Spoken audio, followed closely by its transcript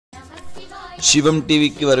சிவம்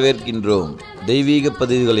டிவிக்கு வரவேற்கின்றோம். தெய்வீக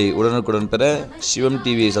பதிவுகளை உடனுக்குடன் பெற சிவம்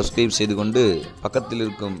டிவியை சப்ஸ்கிரைப் செய்து கொண்டு பக்கத்தில்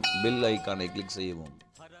இருக்கும் பெல் ஐகானை கிளிக் செய்யவும்.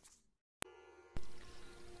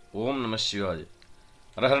 ஓம் நம சிவாய.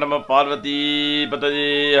 ஹரஹர நம பார்வதி பதஜே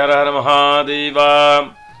ஹர ஹர மகாதேவா.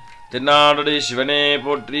 தென்னாடுடைய சிவனே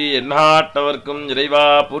போற்றி, எந்நாட்டவர்க்கும் இறைவா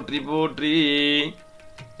போற்றி போற்றி.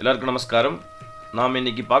 எல்லாருக்கும் நமஸ்காரம். நாம்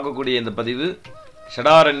இன்னைக்கு பார்க்கக்கூடிய இந்த பதிவு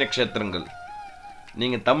ஷடாரண்ய க்ஷேத்திரங்கள்.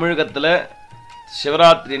 நீங்கள் தமிழகத்தில்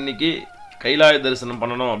சிவராத்திரி அன்னைக்கு கைலாய தரிசனம்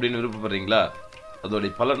பண்ணணும் அப்படின்னு விருப்பப்படுறீங்களா?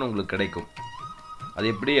 அதோடைய பலன் உங்களுக்கு கிடைக்கும். அது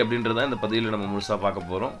எப்படி அப்படின்றத இந்த பதிவில் நம்ம முழுசாக பார்க்க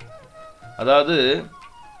போகிறோம். அதாவது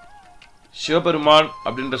சிவபெருமான்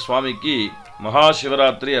அப்படின்ற சுவாமிக்கு மகா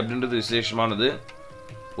சிவராத்திரி அப்படின்றது விசேஷமானது.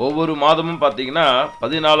 ஒவ்வொரு மாதமும் பார்த்தீங்கன்னா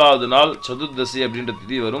 14வது நாள் சதுர்தசி அப்படின்ற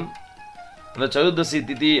திதி வரும். அந்த சதுர்தசி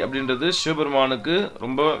திதி அப்படின்றது சிவபெருமானுக்கு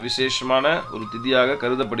ரொம்ப விசேஷமான ஒரு திதியாக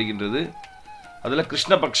கருதப்படுகின்றது. அதில்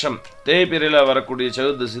கிருஷ்ணபக்ஷம் தேய்பிரையில் வரக்கூடிய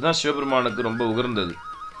சதுர்தசி தான் சிவபெருமானுக்கு ரொம்ப உகர்ந்தது.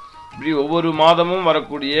 இப்படி ஒவ்வொரு மாதமும்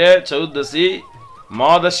வரக்கூடிய சதுர்தசி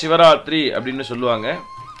மாத சிவராத்திரி அப்படின்னு சொல்லுவாங்க.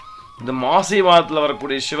 இந்த மாசி மாதத்தில்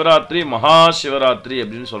வரக்கூடிய சிவராத்திரி மகா சிவராத்திரி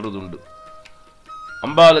அப்படின்னு சொல்கிறது உண்டு.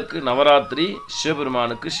 அம்பாளுக்கு நவராத்திரி,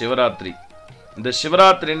 சிவபெருமானுக்கு சிவராத்திரி. இந்த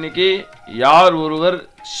சிவராத்திரி அன்னைக்கு யார் ஒருவர்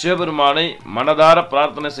சிவபெருமானை மனதார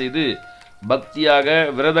பிரார்த்தனை செய்து பக்தியாக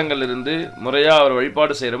விரதங்கள் இருந்து முறையாக அவர்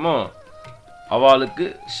வழிபாடு செய்கிறோமோ அவளுக்கு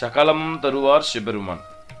சகலம் தருவார் சிவபெருமான்.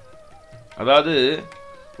 அதாவது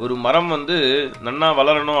ஒரு மரம் நன்னா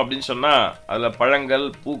வளரணும் அப்படின்னு சொன்னால் அதில் பழங்கள்,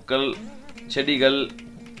 பூக்கள், செடிகள்,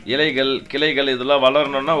 இலைகள், கிளைகள் இதெல்லாம்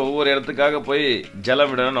வளரணும்னா ஒவ்வொரு இடத்துக்காக போய்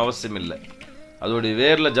ஜலம் விடணும்னு அவசியம் இல்லை. அதோடைய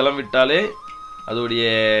வேரில் ஜலம் விட்டாலே அதோடைய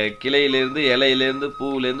கிளையிலேருந்து, இலையிலேருந்து,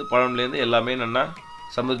 பூவிலேருந்து, பழம்லேருந்து எல்லாமே நன்னா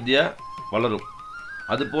சமൃத்தியாக வளரும்.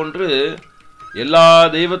 அதுபோன்று எல்லா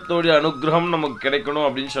தெய்வத்தோடைய அனுகிரகம் நமக்கு கிடைக்கணும்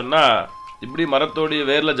அப்படின்னு சொன்னால் இப்படி மரத்தோடைய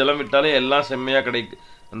வேரில் ஜலம் விட்டாலே எல்லாம் செம்மையாக கிடைக்கும்.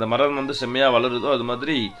 அந்த மரம் செம்மையாக வளருதோ அது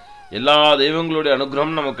மாதிரி எல்லா தெய்வங்களுடைய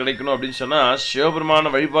அனுகிரகம் நமக்கு கிடைக்கணும் அப்படின்னு சொன்னால்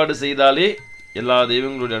சிவபெருமான வழிபாடு செய்தாலே எல்லா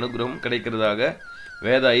தெய்வங்களுடைய அனுகிரகம் கிடைக்கிறதாக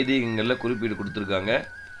வேத ஐதீகங்களில் குறிப்பீடு கொடுத்துருக்காங்க.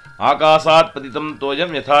 ஆகாசாத் பதிதம்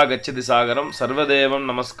தோயம் யதா கச்சதி சாகரம் சர்வதேவம்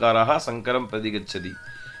நமஸ்காராக சங்கரம் பிரதிகச்சதி.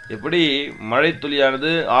 எப்படி மழை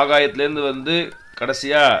துளியானது ஆகாயத்திலேருந்து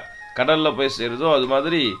கடைசியாக கடலில் போய் சேருதோ அது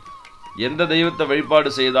மாதிரி எந்த தெய்வத்தை வழிபாடு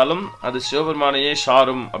செய்தாலும் அது சிவபெருமானையே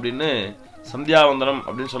சாரும் அப்படின்னு சந்தியாவந்தனம்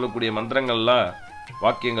அப்படின்னு சொல்லக்கூடிய மந்திரங்கள்லாம்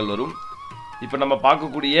வாக்கியங்கள் வரும். இப்போ நம்ம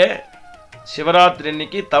பார்க்கக்கூடிய சிவராத்திரி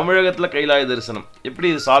அன்னைக்கு தமிழகத்தில் கைலாய தரிசனம் எப்படி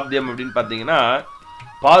இது சாத்தியம் அப்படின்னு பார்த்தீங்கன்னா,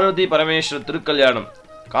 பார்வதி பரமேஸ்வரர் திருக்கல்யாணம்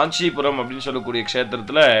காஞ்சிபுரம் அப்படின்னு சொல்லக்கூடிய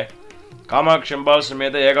க்ஷேத்திரத்தில் காமாட்சி அம்பாள்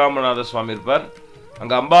சமேத ஏகாம்பரநாத சுவாமி இருப்பார்.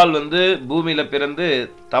 அங்கே அம்பாள் பூமியில் பிறந்து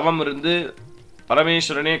தவம் இருந்து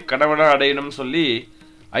பரமேஸ்வரனே கணவனாக அடையணும்னு சொல்லி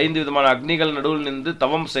 5 விதமான அக்னிகள் நடுவில் நின்று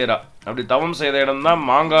தவம் செய்கிறா. அப்படி தவம் செய்த இடம் தான்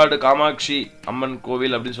மாங்காடு காமாட்சி அம்மன்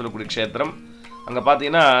கோவில் அப்படின்னு சொல்லக்கூடிய க்ஷேத்திரம். அங்கே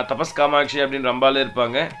பார்த்தீங்கன்னா தபஸ் காமாட்சி அப்படின்ற அம்பாலே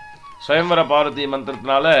இருப்பாங்க. சுயம்வர பார்வதி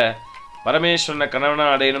மந்திரத்தினால பரமேஸ்வரனை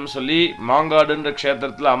கணவனாக அடையணும்னு சொல்லி மாங்காடுன்ற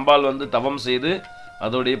க்ஷேத்திரத்தில் அம்பாள் தவம் செய்து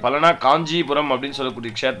அதோடைய பலனா காஞ்சிபுரம் அப்படின்னு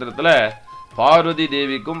சொல்லக்கூடிய க்ஷேத்திரத்தில் பார்வதி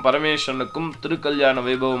தேவிக்கும் பரமேஸ்வரனுக்கும் திருக்கல்யாண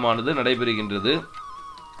வைபவமானது நடைபெறுகின்றது.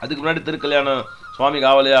 அதுக்கு முன்னாடி திருக்கல்யாணம் சுவாமி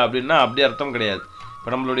காவலையா அப்படின்னா அப்படி அர்த்தம் கிடையாது.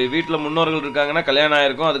 இப்போ நம்மளுடைய வீட்டில் முன்னோர்கள் இருக்காங்கன்னா கல்யாணம்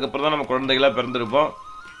ஆகிருக்கும், அதுக்கப்புறம் தான் நம்ம குழந்தைகளாக பிறந்திருப்போம்.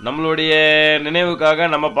 நம்மளுடைய நினைவுக்காக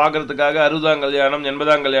நம்ம பார்க்குறதுக்காக 60ஆம் கல்யாணம்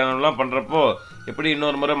 80ஆம் கல்யாணம்லாம் பண்ணுறப்போ எப்படி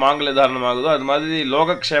இன்னொரு முறை மாங்கல்ய தாரணம் ஆகுதோ அது மாதிரி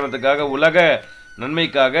லோகக்ஷேமத்துக்காக உலக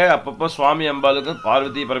நன்மைக்காக அப்பப்போ சுவாமி அம்பாளுக்கு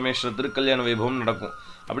பார்வதி பரமேஸ்வரர் திருக்கல்யாண வைபவம் நடக்கும்.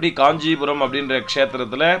 அப்படி காஞ்சிபுரம் அப்படின்ற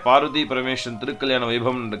க்ஷேத்திரத்தில் பார்வதி பரமேஸ்வரன் திருக்கல்யாண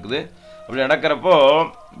வைபவம் நடக்குது. அப்படி நடக்கிறப்போ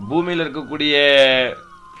பூமியில் இருக்கக்கூடிய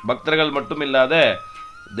பக்தர்கள் மட்டும் இல்லாத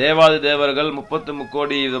தேவாதி தேவர்கள் 33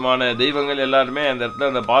 கோடி விதமான தெய்வங்கள் எல்லாருமே அந்த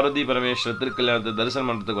இடத்துல அந்த பார்வதி பரமேஸ்வரர் திருக்கல்யாணத்தை தரிசனம்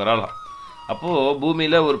பண்ணுறதுக்கு வரலாம். அப்போது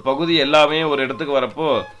பூமியில் ஒரு பகுதி எல்லாமே ஒரு இடத்துக்கு வரப்போ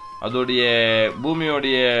அதோடைய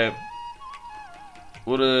பூமியோடைய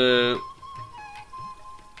ஒரு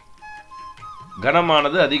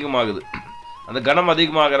கணமானது அதிகமாகுது. அந்த கணம்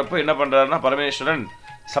அதிகமாகிறப்போ என்ன பண்ணுறாருன்னா பரமேஸ்வரன்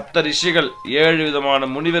சப்த ரிஷிகள் 7 விதமான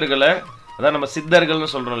முனிவர்களை, அதான் நம்ம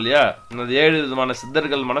சித்தர்கள்னு சொல்கிறோம் இல்லையா, இந்த 7 விதமான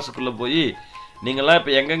சித்தர்கள் மனசுக்குள்ளே போய் நீங்கள்லாம்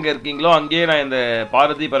இப்போ எங்கெங்கே இருக்கீங்களோ அங்கேயே நான் இந்த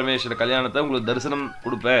பார்வதி பரமேஸ்வர கல்யாணத்தை உங்களுக்கு தரிசனம்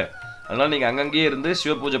கொடுப்பேன், அதனால் நீங்கள் அங்கங்கேயே இருந்து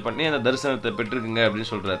சிவ பூஜை பண்ணி அந்த தரிசனத்தை பெற்றுக்குங்க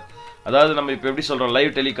அப்படின்னு சொல்கிறார். அதாவது நம்ம இப்போ எப்படி சொல்கிறோம்,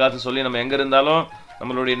 லைவ் டெலிகாஸ்ட் சொல்லி நம்ம எங்கே இருந்தாலும்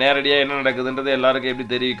நம்மளுடைய நேரடியாக என்ன நடக்குதுன்றது எல்லாருக்கும் எப்படி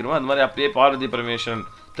தெரிவிக்கிறோமோ அது மாதிரி அப்படியே பார்வதி பரமேஸ்வரன்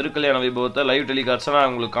திருக்கல்யாண வைபவத்தை லைவ் டெலிகாஸ்ட்டை நான்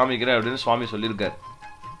உங்களுக்கு காமிக்கிறேன் அப்படின்னு சுவாமி சொல்லியிருக்கார்.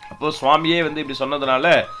 அப்போது சுவாமியே இப்படி சொன்னதுனால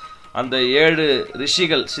அந்த 7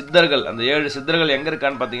 ரிஷிகள் சித்தர்கள், அந்த 7 சித்தர்கள் எங்கே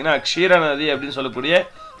இருக்கான்னு பார்த்தீங்கன்னா க்ஷீர நதி அப்படின்னு சொல்லக்கூடிய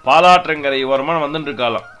பாலாற்றங்கரை ஓரமாக வந்துட்டு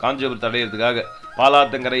இருக்காளாம் காஞ்சிபுரத்தை அடையிறதுக்காக.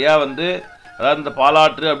 பாலாற்றங்கரையாக அதாவது இந்த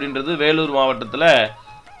பாலாற்று அப்படின்றது வேலூர் மாவட்டத்தில்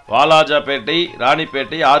வாலாஜாபேட்டை,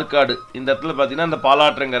 ராணிப்பேட்டை, ஆற்காடு இந்த இடத்துல பார்த்தீங்கன்னா இந்த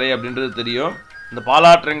பாலாற்றங்கரை அப்படின்றது தெரியும். இந்த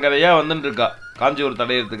பாலாற்றங்கரையாக வந்துட்டு இருக்கா காஞ்சிபுரம்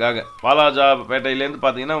தடையிறதுக்காக. வாலாஜாபேட்டையிலேருந்து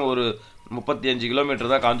பார்த்தீங்கன்னா ஒரு 35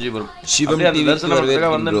 கிலோமீட்டர் தான் காஞ்சிபுரம்.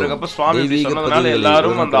 தரிசனம் வந்துட்டு இருக்கப்ப சுவாமி சொன்னதுனால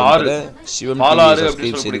எல்லாரும் அந்த ஆறு பாலாறு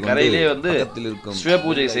அப்படின்னு சொல்லி கரையிலே வந்து சிவ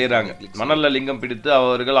பூஜை செய்யறாங்க. மணல்ல லிங்கம் பிடித்து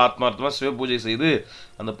அவர்கள் ஆத்மார்த்தமா சிவ பூஜை செய்து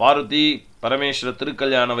அந்த பார்வதி பரமேஸ்வர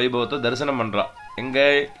திருக்கல்யாண வைபவத்தை தரிசனம் பண்றா. எங்க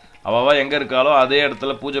அவ எங்க இருக்காளோ அதே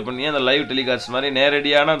இடத்துல பூஜை பண்ணி அந்த லைவ் டெலிகாஸ்ட் மாதிரி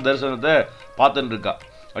நேரடியான தரிசனத்தை பார்த்துட்டு இருக்கா.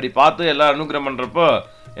 அப்படி பார்த்து எல்லாம் அனுகிரகம் பண்றப்போ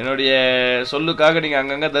என்னுடைய சொல்லுக்காக நீங்க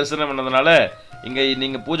அங்கங்க தரிசனம் பண்ணதுனால இங்க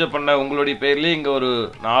நீங்க பூஜை பண்ண உங்களுடைய பேர்லயே இங்க ஒரு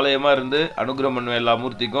ஆலயமா இருந்து அனுகிரகம் பண்ணுவேன் எல்லா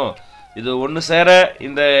மூர்த்திக்கும். இது ஒன்று சேர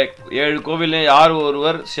இந்த 7 கோவிலையும் யார்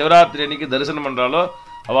ஒருவர் சிவராத்திரி அன்னைக்கு தரிசனம் பண்றாலோ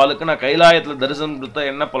அவளுக்கு நான் கைலாயத்துல தரிசனம் கொடுத்தா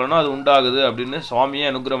என்ன பலனோ அது உண்டாகுது அப்படின்னு சுவாமியே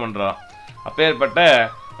அனுகிரகம் பண்றான். அப்பேற்பட்ட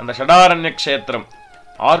அந்த ஷடாரண்ய க்ஷேத்திரம்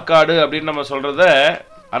ஆற்காடு அப்படின்னு நம்ம சொல்றத,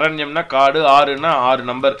 அரண்யம்னா காடு, ஆறுன்னா 6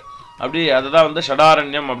 நம்பர், அப்படி அதுதான் வந்து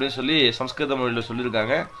ஷடாரண்யம் அப்படின்னு சொல்லி சம்ஸ்கிருத மொழியில்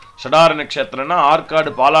சொல்லியிருக்காங்க. ஷடாரண்ய க்ஷேத்திரம்னா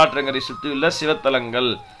ஆற்காடு பாலாற்றங்கரை சுற்றியுள்ள சிவத்தலங்கள்,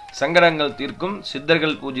 சங்கடங்கள் தீர்க்கும்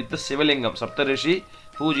சித்தர்கள் பூஜித்த சிவலிங்கம், சப்தரிஷி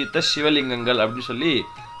பூஜித்த சிவலிங்கங்கள் அப்படி சொல்லி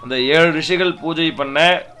அந்த 7 ரிஷிகள் பூஜை பண்ண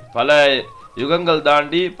பல யுகங்கள்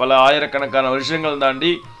தாண்டி பல ஆயிரக்கணக்கான வருஷங்கள்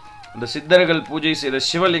தாண்டி அந்த சித்தர்கள் பூஜை செய்த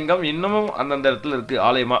சிவலிங்கம் இன்னமும் அந்தந்த இடத்துல இருக்கு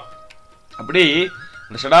ஆலயமா. அப்படி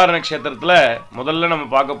இந்த ஷடாரண்ய க்ஷேத்திரத்துல முதல்ல நம்ம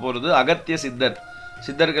பார்க்க போறது அகத்திய சித்தர்.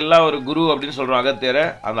 சித்தர்கள்லாம் ஒரு குரு அப்படின்னு சொல்றோம் அகத்தியரை.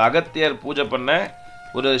 அந்த அகத்தியர் பூஜை பண்ண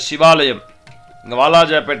ஒரு சிவாலயம் இங்க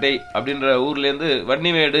வாலாஜாபேட்டை அப்படின்ற ஊர்லேருந்து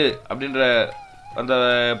வன்னிமேடு அப்படின்ற அந்த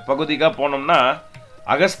பகுதிக்காக போனோம்னா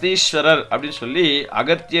அகஸ்தீஸ்வரர் அப்படின்னு சொல்லி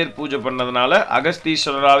அகத்தியர் பூஜை பண்ணதுனால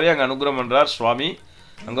அகஸ்தீஸ்வரராகவே அங்கே அனுகிரகம் பண்றார் சுவாமி.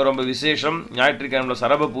 அங்கே ரொம்ப விசேஷம். ஞாயிற்றுக்கிழமை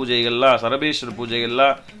சரப பூஜைகள்லாம், சரபேஸ்வர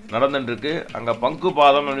பூஜைகள்லாம் நடந்துட்டு இருக்கு. அங்கே பங்கு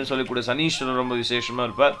பாதம் அப்படின்னு சொல்லக்கூடிய சனீஸ்வரர் ரொம்ப விசேஷமா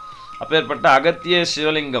இருப்பார். அப்பேற்பட்ட அகத்திய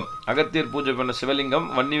சிவலிங்கம், அகத்தியர் பூஜை பண்ண சிவலிங்கம்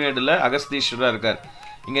வன்னிமேடுல அகஸ்தீஸ்வரர் இருக்கார்.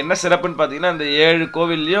 இங்க என்ன சிறப்புன்னு பார்த்தீங்கன்னா இந்த 7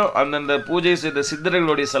 கோவில்லையும் அந்தந்த பூஜை செய்த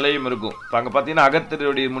சித்தர்களுடைய சிலையும் இருக்கும். இப்போ அங்கே பார்த்தீங்கன்னா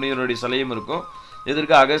அகத்தியருடைய முனிவருடைய சிலையும் இருக்கும்.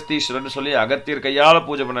 எதற்கு அகஸ்தீஸ்வரர்னு சொல்லி அகத்தியர் கையால்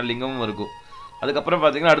பூஜை பண்ண லிங்கமும் இருக்கும். அதுக்கப்புறம்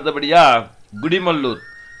பார்த்தீங்கன்னா அடுத்தபடியா குடிமல்லூர்.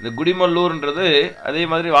 இந்த குடிமல்லூர்ன்றது அதே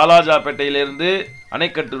மாதிரி வாலாஜாபேட்டையிலேருந்து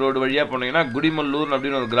அணைக்கட்டு ரோடு வழியாக போனீங்கன்னா குடிமல்லூர்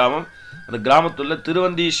அப்படின்னு ஒரு கிராமம். அந்த கிராமத்துள்ள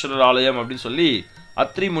திருவந்தீஸ்வரர் ஆலயம் அப்படின்னு சொல்லி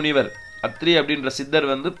அத்ரி முனிவர், அத்ரி அப்படின்ற சித்தர்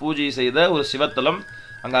வந்து பூஜை செய்த ஒரு சிவத்தலம்.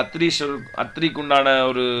 அங்கே அத்ரீஸ்வரர், அத்ரிக்குண்டான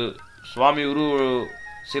ஒரு சுவாமி உரு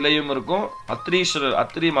சிலையும் இருக்கும். அத்ரீஸ்வரர்,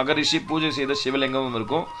 அத்ரி மகரிஷி பூஜை செய்த சிவலிங்கமும்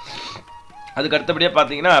இருக்கும். அதுக்கு அடுத்தபடியாக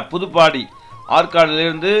பார்த்தீங்கன்னா புதுப்பாடி,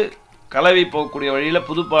 ஆற்காடுலேருந்து கலவி போகக்கூடிய வழியில்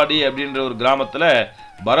புதுப்பாடி அப்படின்ற ஒரு கிராமத்தில்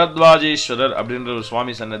பரத்வாஜேஸ்வரர் அப்படின்ற ஒரு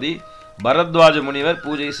சுவாமி சன்னதி, பரத்வாஜ முனிவர்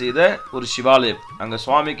பூஜை செய்த ஒரு சிவாலயம். அங்கே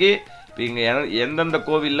சுவாமிக்கு இப்போ இங்கே எந்தெந்த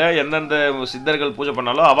கோவிலில் எந்தெந்த சித்தர்கள் பூஜை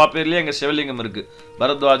பண்ணாலும் அவா பேர்லேயே அங்கே சிவலிங்கம் இருக்குது.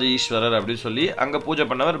 பரத்வாஜ ஈஸ்வரர் அப்படின்னு சொல்லி அங்கே பூஜை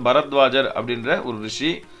பண்ணவர் பரத்வாஜர் அப்படின்ற ஒரு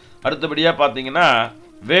ரிஷி. அடுத்தபடியாக பார்த்தீங்கன்னா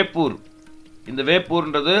வேப்பூர். இந்த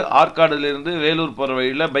வேப்பூர்ன்றது ஆற்காடுலேருந்து வேலூர் போகிற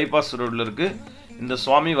வழியில் பைபாஸ் ரோடில் இருக்குது. இந்த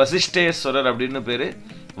சுவாமி வசிஷ்டேஸ்வரர் அப்படின்னு பேர்.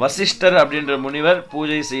 வசிஷ்டர் அப்படின்ற முனிவர்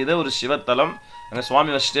பூஜை செய்த ஒரு சிவத்தலம். அங்கே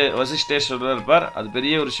சுவாமி வசிஷ்டேஸ்வரர் இருப்பார். அது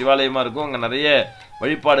பெரிய ஒரு சிவாலயமாக இருக்கும். அங்கே நிறைய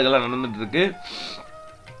வழிபாடுகள்லாம் நடந்துட்டு இருக்கு.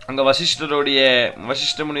 அங்கே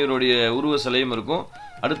வசிஷ்ட முனிவருடைய உருவ சிலையும் இருக்கும்.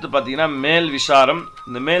 அடுத்து பார்த்தீங்கன்னா மேல் விஷாரம்.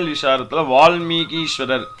 இந்த மேல் விஷாரத்தில்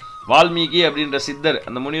வால்மீகீஸ்வரர், வால்மீகி அப்படின்ற சித்தர்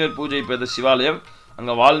அந்த முனிவர் பூஜை பெய்த சிவாலயம்.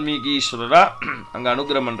 அங்கே வால்மீகீஸ்வரரா அங்கே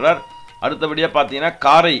அனுகிரகம் பண்றார். அடுத்தபடியாக பார்த்தீங்கன்னா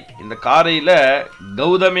காரை. இந்த காரையில்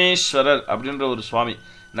கௌதமேஸ்வரர் அப்படின்ற ஒரு சுவாமி.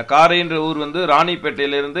 இந்த காரைன்ற ஊர் வந்து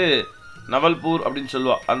ராணிப்பேட்டையிலேருந்து நவல்பூர் அப்படின்னு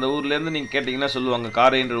சொல்லுவாள். அந்த ஊர்லேருந்து நீங்கள் கேட்டிங்கன்னா சொல்லுவாங்க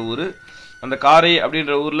காரைன்ற ஊர். அந்த காரை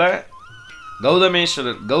அப்படின்ற ஊரில்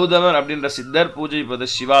கௌதமேஸ்வரர், கௌதமர் அப்படின்ற சித்தர் பூஜை பெய்த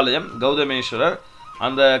சிவாலயம் கௌதமேஸ்வரர்.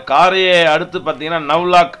 அந்த காரையை அடுத்து பார்த்தீங்கன்னா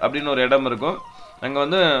நவ்லாக் அப்படின்னு ஒரு இடம் இருக்கும். அங்கே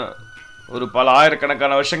வந்து ஒரு பல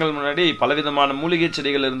ஆயிரக்கணக்கான வருஷங்கள் முன்னாடி பலவிதமான மூலிகை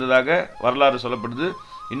செடிகள் இருந்ததாக வரலாறு சொல்லப்படுது.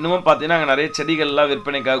 இன்னமும் பார்த்தீங்கன்னா அங்கே நிறைய செடிகள்லாம்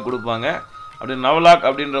விற்பனைக்காக கொடுப்பாங்க. அப்படி நவலாக்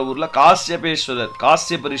அப்படின்ற ஊரில் காசியபேஸ்வரர்,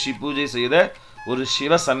 காசியப ரிஷி பூஜை செய்த ஒரு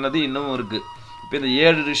சிவ சன்னதி இன்னமும் இருக்குது. இப்போ இந்த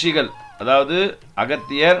 7 ரிஷிகள், அதாவது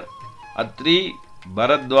அகத்தியர், அத்ரி,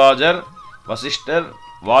 பரத்வாஜர், வசிஷ்டர்,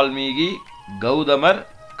 வால்மீகி, கௌதமர்,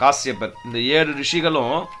 காசியப்பர், இந்த 7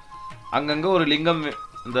 ரிஷிகளும் அங்கங்கே ஒரு லிங்கம்,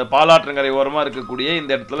 இந்த பாலாற்றங்கரை ஓரமாக இருக்கக்கூடிய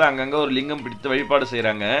இந்த இடத்துல அங்கங்கே ஒரு லிங்கம் பிடித்து வழிபாடு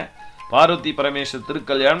செய்கிறாங்க. பார்வதி பரமேஸ்வர்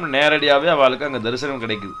திருக்கல்யாணம் நேரடியாகவே அவளுக்கு அங்கே தரிசனம்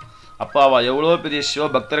கிடைக்குது. அப்போ அவள் எவ்வளோ பெரிய சிவ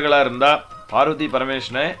பக்தர்களாக இருந்தால் பார்வதி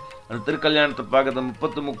பரமேஸ்வரனை அந்த திருக்கல்யாணத்தை பார்க்குற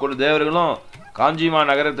 33 தேவர்களும் காஞ்சிமா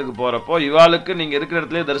நகரத்துக்கு போகிறப்போ இவாளுக்கு நீங்கள் இருக்கிற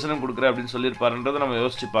இடத்துல தரிசனம் கொடுக்குற அப்படின்னு சொல்லியிருப்பாருன்றதை நம்ம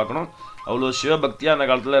யோசிச்சு பார்க்கணும். அவ்வளோ சிவபக்தியாக அந்த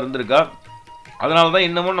காலத்தில் இருந்திருக்கா. அதனால தான்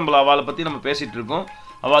இன்னமும் நம்மளை அவளை பற்றி நம்ம பேசிகிட்டு இருக்கோம்.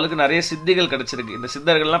 அவளுக்கு நிறைய சித்திகள் கிடைச்சிருக்கு. இந்த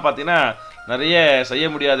சித்தர்கள்லாம் பார்த்தீங்கன்னா நிறைய செய்ய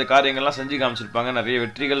முடியாத காரியங்கள்லாம் செஞ்சு காமிச்சிருப்பாங்க. நிறைய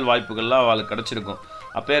வெற்றிகள் வாய்ப்புகள்லாம் அவளுக்கு கிடைச்சிருக்கும்.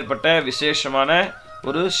 அப்பேற்பட்ட விசேஷமான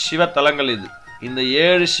ஒரு சிவத்தலங்கள் இது. இந்த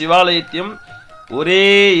 7 சிவாலயத்தையும் ஒரே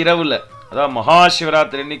இரவில், அதாவது மகா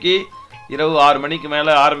சிவராத்திரி அன்னைக்கு இரவு 6 மணிக்கு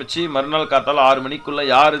மேலே ஆரம்பித்து மறுநாள் காத்தால் 6 மணிக்குள்ளே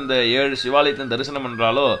யார் இந்த 7 சிவாலயத்தையும் தரிசனம்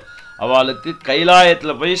பண்ணுறாலோ அவளுக்கு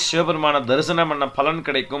கைலாயத்தில் போய் சிவபெருமான தரிசனம் பண்ண பலன்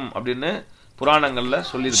கிடைக்கும் அப்படின்னு புராணங்கள்ல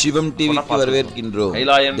சொல்லி. சிவம் டிவிக்கு வரவேற்கின்றோம்.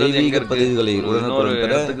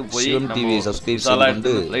 இடத்துக்கு போய்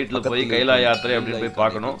ஃப்ளைட்ல போய் கைலாய யாத்திரை அப்படின்னு போய்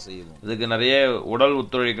பார்க்கணும். இதுக்கு நிறைய உடல்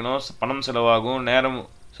ஒத்துழைக்கணும், பணம் செலவாகும், நேரம்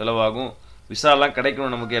செலவாகும், விசாலாம்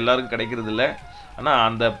கிடைக்கணும். நமக்கு எல்லாருக்கும் கிடைக்கிறது இல்லை. ஆனால்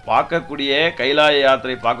அந்த பார்க்கக்கூடிய கைலாய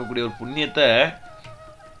யாத்திரை பார்க்கக்கூடிய ஒரு புண்ணியத்தை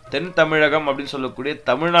தென் தமிழகம் அப்படின்னு சொல்லக்கூடிய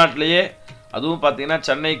தமிழ்நாட்டிலேயே, அதுவும் பார்த்தீங்கன்னா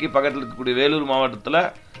சென்னைக்கு பக்கத்தில் இருக்கக்கூடிய வேலூர் மாவட்டத்தில்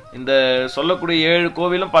இந்த சொல்லக்கூடிய 7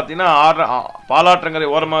 கோவிலும் பார்த்தீங்கன்னா பாலாற்றங்கரை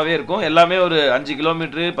ஓரமாகவே இருக்கும். எல்லாமே ஒரு 5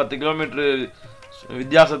 கிலோமீட்ரு 10 கிலோமீட்ரு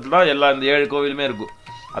வித்தியாசத்தில் தான் எல்லா இந்த 7 கோவிலுமே இருக்கும்.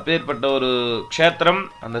 அப்பேற்பட்ட ஒரு க்ஷேத்திரம்,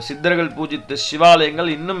 அந்த சித்தர்கள் பூஜித்த சிவாலயங்கள்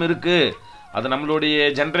இன்னும் இருக்குது. அது நம்மளுடைய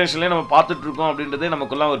ஜென்ரேஷன்லேயே நம்ம பார்த்துட்ருக்கோம் அப்படின்றதே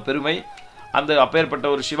நமக்குலாம் ஒரு பெருமை. அந்த அப்பேற்பட்ட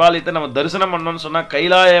ஒரு சிவாலயத்தை நம்ம தரிசனம் பண்ணோன்னு சொன்னால்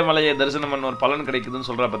கைலாய மலையை தரிசனம் பண்ண ஒரு பலன் கிடைக்குதுன்னு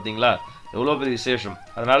சொல்கிறா பார்த்தீங்களா, எவ்வளோ பெரிய விசேஷம்.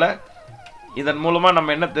 அதனால் இதன் மூலமாக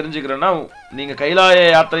நம்ம என்ன தெரிஞ்சுக்கிறோன்னா, நீங்கள் கைலாய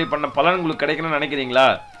யாத்திரை பண்ண பலன் உங்களுக்கு கிடைக்கணும்னு நினைக்கிறீங்களா,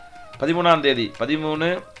 13ஆம் தேதி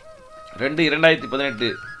 13/2/2018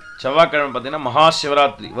 செவ்வாய்க்கிழமை பார்த்தீங்கன்னா மகா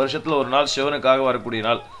சிவராத்திரி, வருஷத்தில் ஒரு நாள் சிவனுக்காக வரக்கூடிய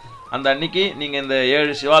நாள். அந்த அன்னைக்கு நீங்கள் இந்த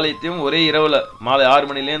 7 சிவாலயத்தையும் ஒரே இரவில் மாலை 6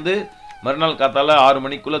 மணிலேருந்து மறுநாள் காத்தால 6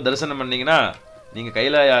 மணிக்குள்ளே தரிசனம் பண்ணிங்கன்னா நீங்கள்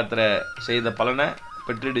கைலாய யாத்திரை செய்த பலனை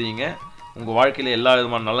பெற்றுடுவீங்க. உங்கள் வாழ்க்கையில் எல்லா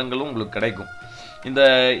விதமான நலங்களும் உங்களுக்கு கிடைக்கும்.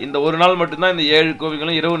 இந்த ஒரு நாள் மட்டும்தான் இந்த 7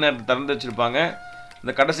 கோவில்களும் இரவு நேரத்தை திறந்து வச்சுருப்பாங்க.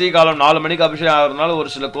 இந்த கடைசி காலம் 4 மணிக்கு அபிஷேகம் ஆகிறதுனால ஒரு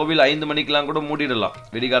சில கோவில் 5 மணிக்கெலாம் கூட மூடிடலாம்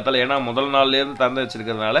வெடிகாத்தால். ஏன்னா முதல் நாள்லேருந்து திறந்து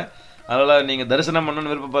வச்சுருக்கிறதுனால. அதனால் நீங்கள் தரிசனம்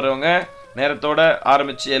பண்ணணும்னு விருப்பப்படுறவங்க நேரத்தோடு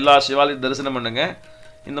ஆரம்பித்து எல்லா சிவாலயத்தையும் தரிசனம் பண்ணுங்கள்.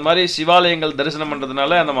 இந்த மாதிரி சிவாலயங்கள் தரிசனம்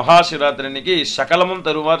பண்ணுறதுனால அந்த மகா சிவராத்திரி அன்னைக்கு சகலமும்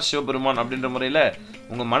தருவார் சிவபெருமான் அப்படின்ற முறையில்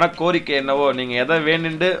உங்கள் மன கோரிக்கை என்னவோ, நீங்கள் எதை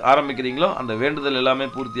வேண்டுண்டு ஆரம்பிக்கிறீங்களோ அந்த வேண்டுதல் எல்லாமே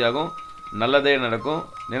பூர்த்தியாகும், நல்லதே நடக்கும்,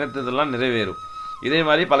 நினைத்ததெல்லாம் நிறைவேறும். இதே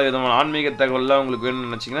மாதிரி பல விதமான ஆன்மீக தகவல்லாம் உங்களுக்கு வேணும்னு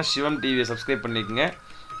நினச்சிங்கன்னா சிவம் டிவியை சப்ஸ்கிரைப் பண்ணிக்கோங்க.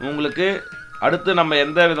 உங்களுக்கு அடுத்து நம்ம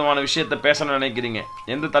எந்த விதமான விஷயத்தை பேசணும்னு நினைக்கிறீங்க,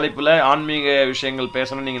 எந்த தலைப்பில் ஆன்மீக விஷயங்கள்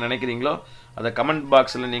பேசணும்னு நீங்கள் நினைக்கிறீங்களோ அதை கமெண்ட்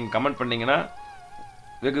பாக்ஸில் நீங்கள் கமெண்ட் பண்ணிங்கன்னா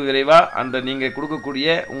வெகு விரைவாக அந்த நீங்கள் கொடுக்கக்கூடிய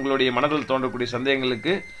உங்களுடைய மனதில் தோன்றக்கூடிய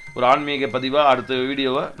சந்தேகங்களுக்கு ஒரு ஆன்மீக பதிவாக அடுத்த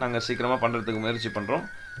வீடியோவை நாங்கள் சீக்கிரமாக பண்ணுறதுக்கு முயற்சி பண்ணுறோம்.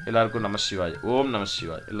 எல்லாருக்கும் நம சிவாய். ஓம் நம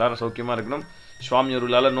சிவாய். எல்லாரும் சௌக்கியமாக இருக்கணும், சுவாமி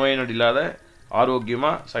அருளால் நோய் நொடி இல்லாத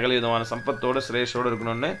ஆரோக்கியமாக சகல விதமான சம்பத்தோடு சிரேஷோடு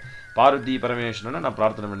இருக்கணும்னு பார்வதி பரமேஸ்வரனை நான்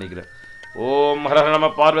பிரார்த்தனை பண்ணிக்கிறேன். ஓம் ஹர ஹர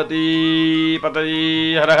நம பார்வதி பதவி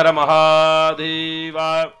ஹர ஹர மகாதேவா.